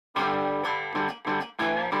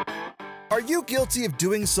Are you guilty of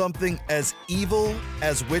doing something as evil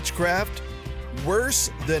as witchcraft? Worse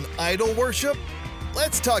than idol worship?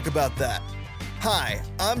 Let's talk about that. Hi,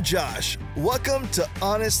 I'm Josh. Welcome to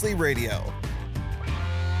Honestly Radio.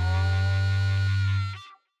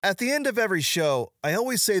 At the end of every show, I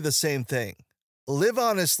always say the same thing. Live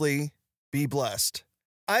honestly, be blessed.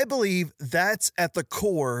 I believe that's at the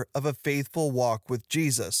core of a faithful walk with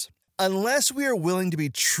Jesus. Unless we are willing to be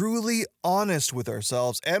truly honest with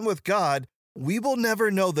ourselves and with God, we will never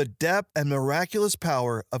know the depth and miraculous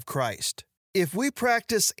power of Christ. If we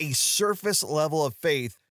practice a surface level of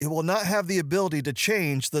faith, it will not have the ability to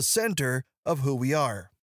change the center of who we are.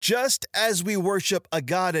 Just as we worship a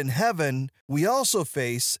God in heaven, we also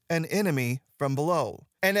face an enemy from below.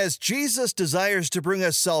 And as Jesus desires to bring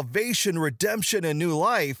us salvation, redemption, and new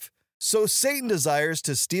life, so Satan desires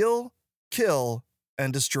to steal, kill,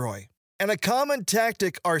 and destroy. And a common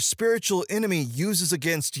tactic our spiritual enemy uses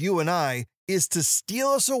against you and I is to steal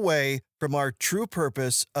us away from our true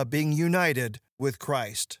purpose of being united with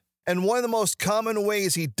Christ. And one of the most common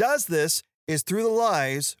ways he does this is through the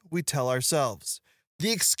lies we tell ourselves,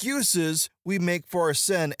 the excuses we make for our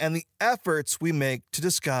sin, and the efforts we make to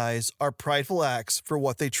disguise our prideful acts for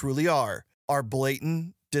what they truly are, our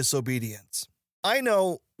blatant disobedience. I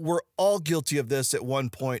know we're all guilty of this at one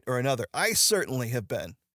point or another. I certainly have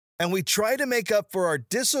been. And we try to make up for our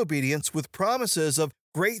disobedience with promises of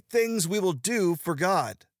great things we will do for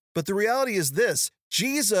God. But the reality is this: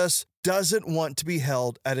 Jesus doesn't want to be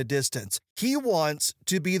held at a distance. He wants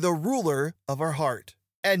to be the ruler of our heart.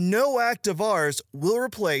 And no act of ours will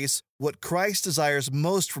replace what Christ desires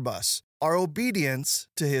most from us, our obedience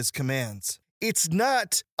to his commands. It's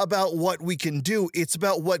not about what we can do, it's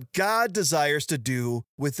about what God desires to do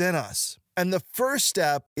within us. And the first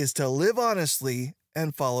step is to live honestly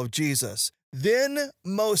and follow Jesus. Then,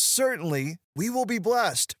 most certainly, we will be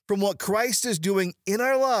blessed from what Christ is doing in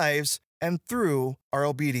our lives and through our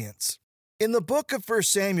obedience. In the book of 1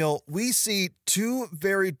 Samuel, we see two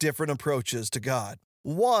very different approaches to God.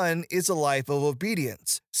 One is a life of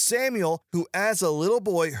obedience. Samuel, who as a little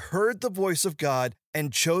boy heard the voice of God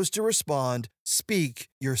and chose to respond, "Speak,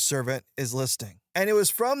 your servant is listening." And it was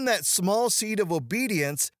from that small seed of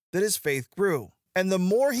obedience that his faith grew. And the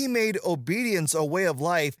more he made obedience a way of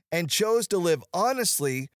life and chose to live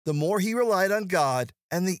honestly, the more he relied on God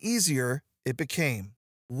and the easier it became.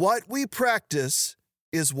 What we practice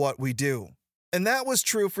is what we do. And that was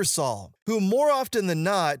true for Saul, who more often than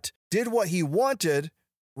not did what he wanted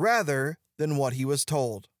rather than what he was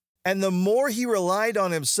told. And the more he relied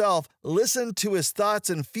on himself, listened to his thoughts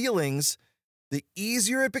and feelings, the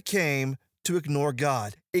easier it became to ignore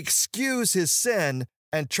God, excuse his sin,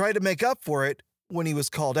 and try to make up for it when he was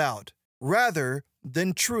called out, rather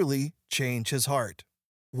than truly change his heart.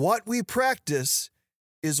 What we practice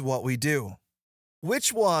is what we do.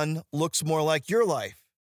 Which one looks more like your life?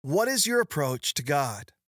 What is your approach to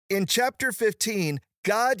God? In chapter 15,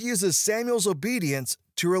 God uses Samuel's obedience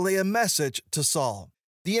to relay a message to Saul.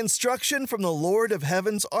 The instruction from the Lord of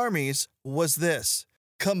Heaven's armies was this: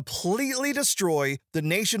 completely destroy the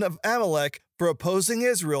nation of Amalek for opposing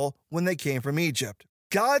Israel when they came from Egypt.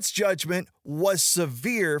 God's judgment was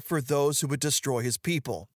severe for those who would destroy his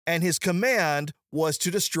people, and his command was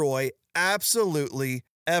to destroy absolutely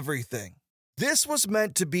everything. This was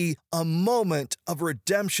meant to be a moment of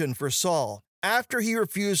redemption for Saul after he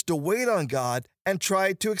refused to wait on God and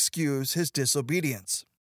tried to excuse his disobedience.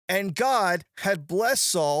 And God had blessed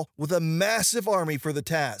Saul with a massive army for the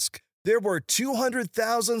task. There were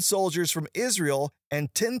 200,000 soldiers from Israel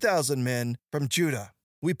and 10,000 men from Judah.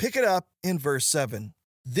 We pick it up in verse 7.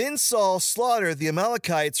 Then Saul slaughtered the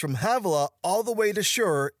Amalekites from Havilah all the way to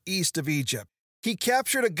Shur, east of Egypt. He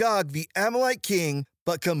captured Agag, the Amalek king,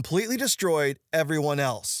 but completely destroyed everyone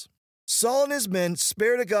else. Saul and his men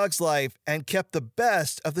spared Agag's life and kept the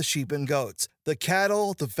best of the sheep and goats, the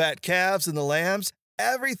cattle, the fat calves, and the lambs,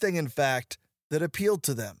 everything, in fact, that appealed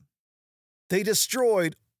to them. They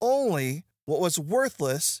destroyed only what was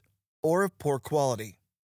worthless or of poor quality.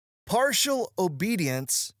 Partial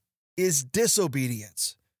obedience is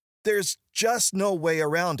disobedience. There's just no way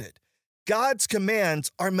around it. God's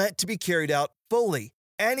commands are meant to be carried out fully.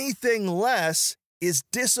 Anything less is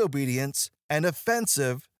disobedience and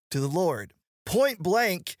offensive to the Lord. Point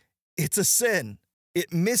blank, it's a sin.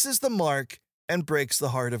 It misses the mark and breaks the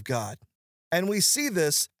heart of God. And we see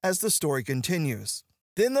this as the story continues.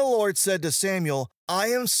 Then the Lord said to Samuel, "I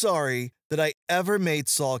am sorry that I ever made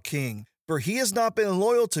Saul king, for he has not been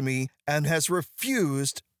loyal to me and has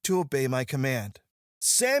refused to obey my command."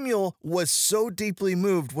 Samuel was so deeply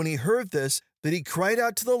moved when he heard this that he cried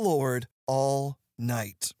out to the Lord all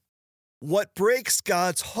night. What breaks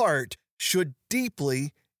God's heart should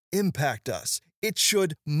deeply impact us. It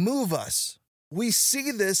should move us. We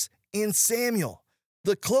see this in Samuel.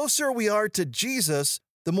 The closer we are to Jesus,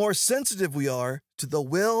 the more sensitive we are to the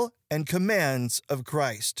will and commands of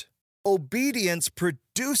Christ. Obedience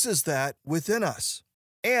produces that within us.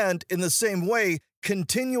 And in the same way,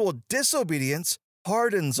 continual disobedience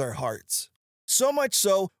hardens our hearts. So much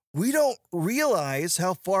so, we don't realize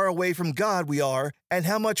how far away from God we are and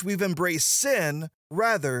how much we've embraced sin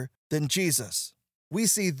rather than Jesus. We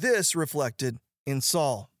see this reflected in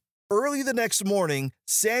Saul. Early the next morning,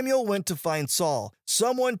 Samuel went to find Saul.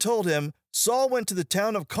 Someone told him Saul went to the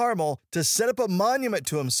town of Carmel to set up a monument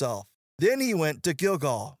to himself. Then he went to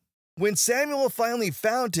Gilgal. When Samuel finally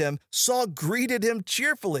found him, Saul greeted him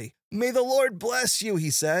cheerfully. "May the Lord bless you," he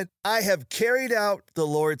said. "I have carried out the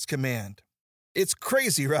Lord's command." It's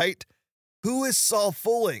crazy, right? Who is Saul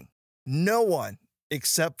fooling? No one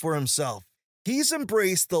except for himself. He's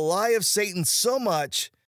embraced the lie of Satan so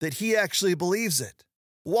much that he actually believes it.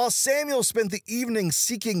 While Samuel spent the evening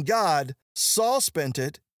seeking God, Saul spent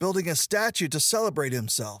it building a statue to celebrate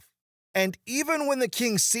himself. And even when the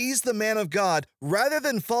king sees the man of God, rather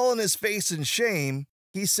than fall on his face in shame,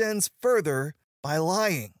 he sins further by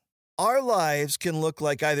lying. Our lives can look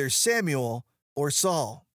like either Samuel or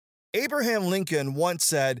Saul. Abraham Lincoln once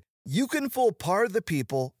said, "You can fool part of the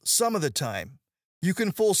people some of the time. You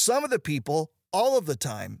can fool some of the people all of the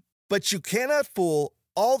time, but you cannot fool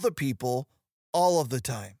all the people all of the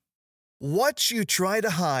time." What you try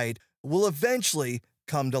to hide will eventually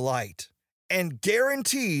come to light, and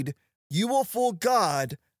guaranteed you will fool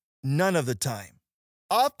God none of the time.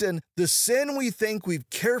 Often, the sin we think we've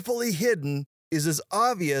carefully hidden is as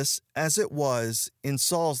obvious as it was in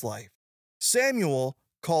Saul's life. Samuel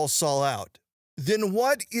calls Saul out. "Then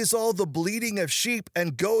what is all the bleating of sheep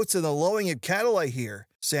and goats and the lowing of cattle I hear?"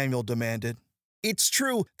 Samuel demanded. "It's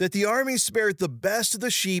true that the army spared the best of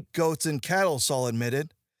the sheep, goats, and cattle," Saul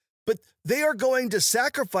admitted. "But they are going to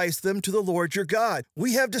sacrifice them to the Lord your God.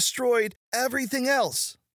 We have destroyed everything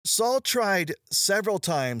else." Saul tried several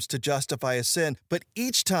times to justify his sin, but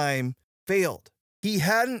each time failed. He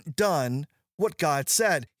hadn't done what God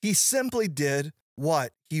said. He simply did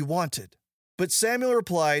what he wanted. But Samuel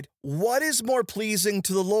replied, "What is more pleasing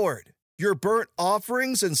to the Lord, your burnt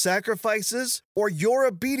offerings and sacrifices, or your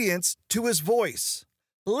obedience to his voice?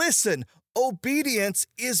 Listen, obedience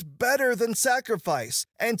is better than sacrifice,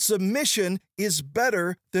 and submission is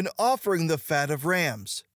better than offering the fat of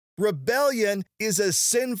rams. Rebellion is as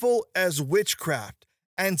sinful as witchcraft,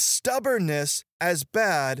 and stubbornness as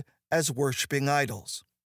bad as worshiping idols."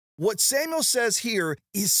 What Samuel says here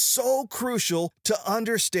is so crucial to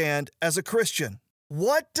understand as a Christian.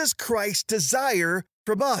 What does Christ desire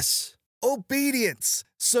from us? Obedience,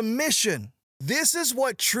 submission. This is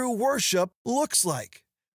what true worship looks like.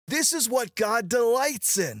 This is what God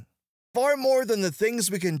delights in. Far more than the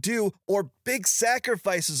things we can do or big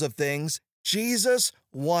sacrifices of things, Jesus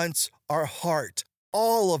wants our heart,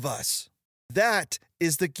 all of us. That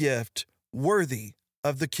is the gift worthy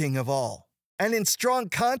of the King of all. And in strong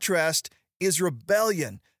contrast is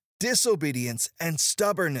rebellion, disobedience, and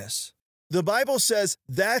stubbornness. The Bible says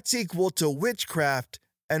that's equal to witchcraft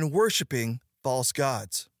and worshiping false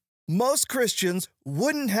gods. Most Christians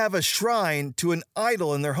wouldn't have a shrine to an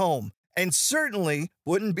idol in their home, and certainly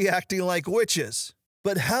wouldn't be acting like witches.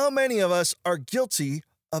 But how many of us are guilty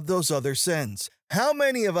of those other sins? How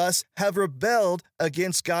many of us have rebelled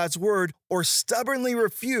against God's word or stubbornly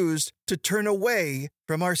refused to turn away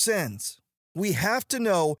from our sins? We have to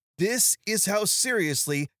know this is how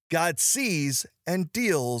seriously God sees and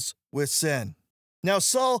deals with sin. Now,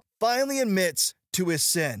 Saul finally admits to his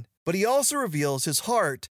sin, but he also reveals his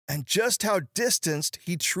heart and just how distanced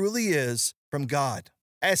he truly is from God.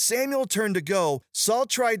 As Samuel turned to go, Saul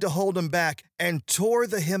tried to hold him back and tore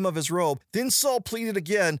the hem of his robe. Then Saul pleaded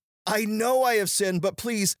again, "I know I have sinned, but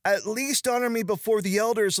please at least honor me before the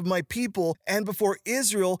elders of my people and before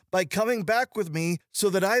Israel by coming back with me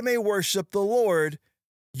so that I may worship the Lord,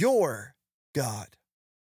 your God."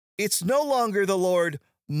 It's no longer the Lord,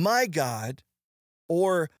 my God,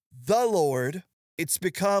 or the Lord. It's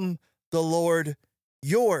become the Lord,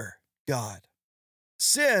 your God.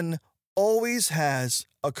 Sin always has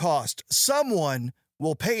a cost. Someone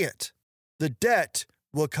will pay it. The debt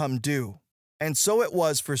will come due. And so it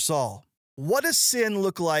was for Saul. What does sin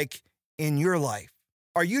look like in your life?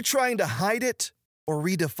 Are you trying to hide it or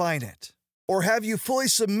redefine it? Or have you fully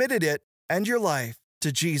submitted it and your life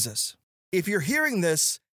to Jesus? If you're hearing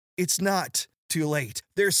this, it's not too late.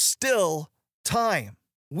 There's still time.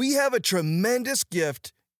 We have a tremendous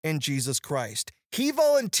gift in Jesus Christ. He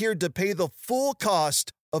volunteered to pay the full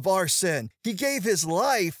cost of our sin. He gave his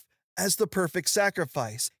life as the perfect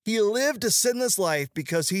sacrifice. He lived a sinless life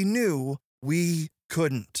because he knew we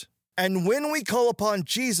couldn't. And when we call upon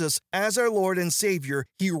Jesus as our Lord and Savior,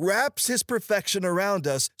 he wraps his perfection around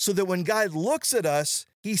us so that when God looks at us,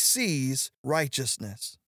 he sees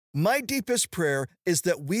righteousness. My deepest prayer is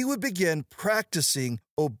that we would begin practicing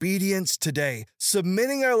obedience today,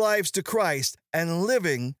 submitting our lives to Christ and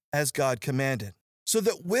living as God commanded, so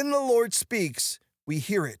that when the Lord speaks, we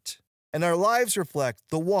hear it, and our lives reflect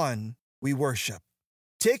the one we worship.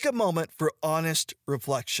 Take a moment for honest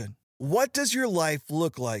reflection. What does your life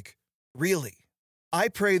look like, really? I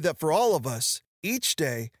pray that for all of us, each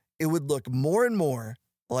day, it would look more and more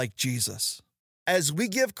like Jesus, as we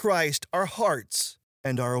give Christ our hearts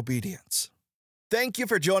and our obedience. Thank you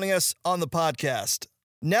for joining us on the podcast.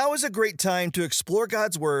 Now is a great time to explore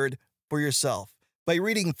God's Word for yourself by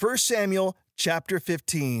reading 1 Samuel chapter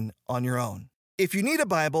 15 on your own. If you need a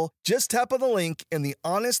Bible, just tap on the link in the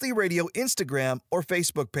Honestly Radio Instagram or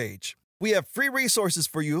Facebook page. We have free resources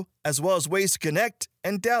for you, as well as ways to connect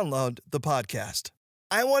and download the podcast.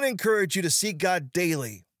 I want to encourage you to seek God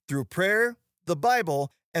daily through prayer, the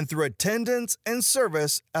Bible, and through attendance and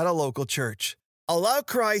service at a local church. Allow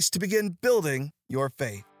Christ to begin building your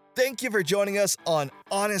faith. Thank you for joining us on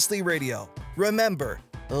Honestly Radio. Remember,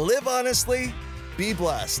 live honestly, be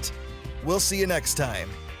blessed. We'll see you next time.